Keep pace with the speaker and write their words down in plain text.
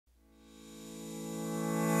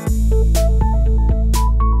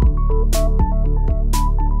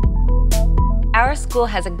Our school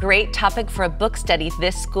has a great topic for a book study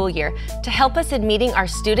this school year to help us in meeting our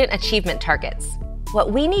student achievement targets.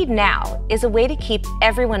 What we need now is a way to keep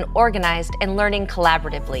everyone organized and learning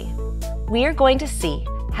collaboratively. We are going to see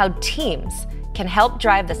how teams can help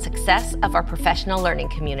drive the success of our professional learning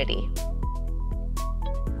community.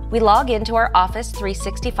 We log into our Office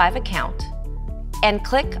 365 account and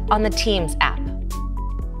click on the Teams app.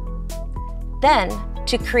 Then,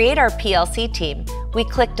 to create our PLC team, we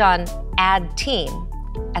clicked on Add Team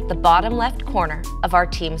at the bottom left corner of our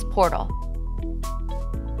Teams portal.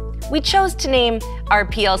 We chose to name our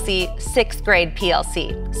PLC 6th grade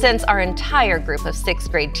PLC, since our entire group of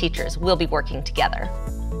 6th grade teachers will be working together.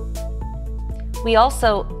 We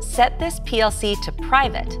also set this PLC to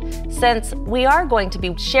private, since we are going to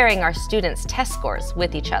be sharing our students' test scores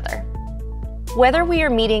with each other. Whether we are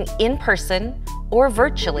meeting in person or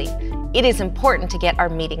virtually, it is important to get our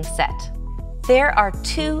meeting set. There are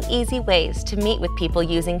 2 easy ways to meet with people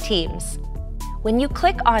using Teams. When you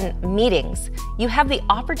click on Meetings, you have the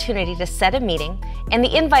opportunity to set a meeting, and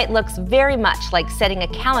the invite looks very much like setting a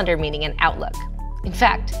calendar meeting in Outlook. In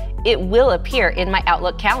fact, it will appear in my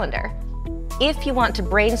Outlook calendar. If you want to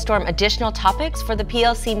brainstorm additional topics for the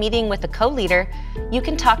PLC meeting with a co-leader, you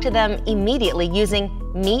can talk to them immediately using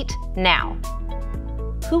Meet Now.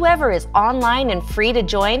 Whoever is online and free to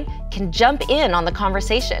join can jump in on the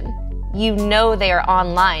conversation. You know they are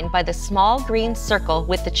online by the small green circle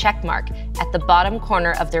with the check mark at the bottom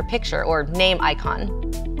corner of their picture or name icon.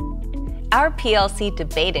 Our PLC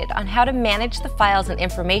debated on how to manage the files and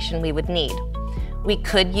information we would need. We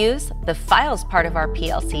could use the Files part of our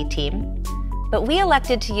PLC team, but we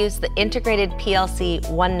elected to use the integrated PLC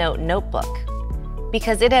OneNote notebook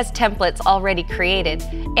because it has templates already created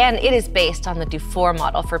and it is based on the Dufour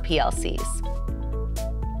model for PLCs.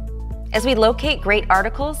 As we locate great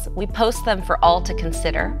articles, we post them for all to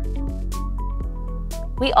consider.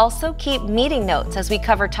 We also keep meeting notes as we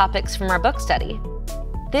cover topics from our book study.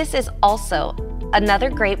 This is also another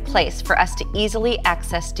great place for us to easily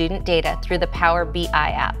access student data through the Power BI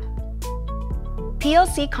app.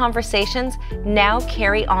 PLC conversations now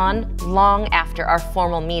carry on long after our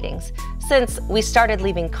formal meetings, since we started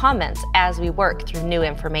leaving comments as we work through new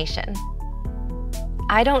information.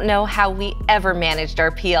 I don't know how we ever managed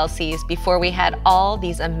our PLCs before we had all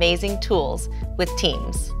these amazing tools with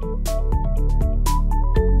Teams.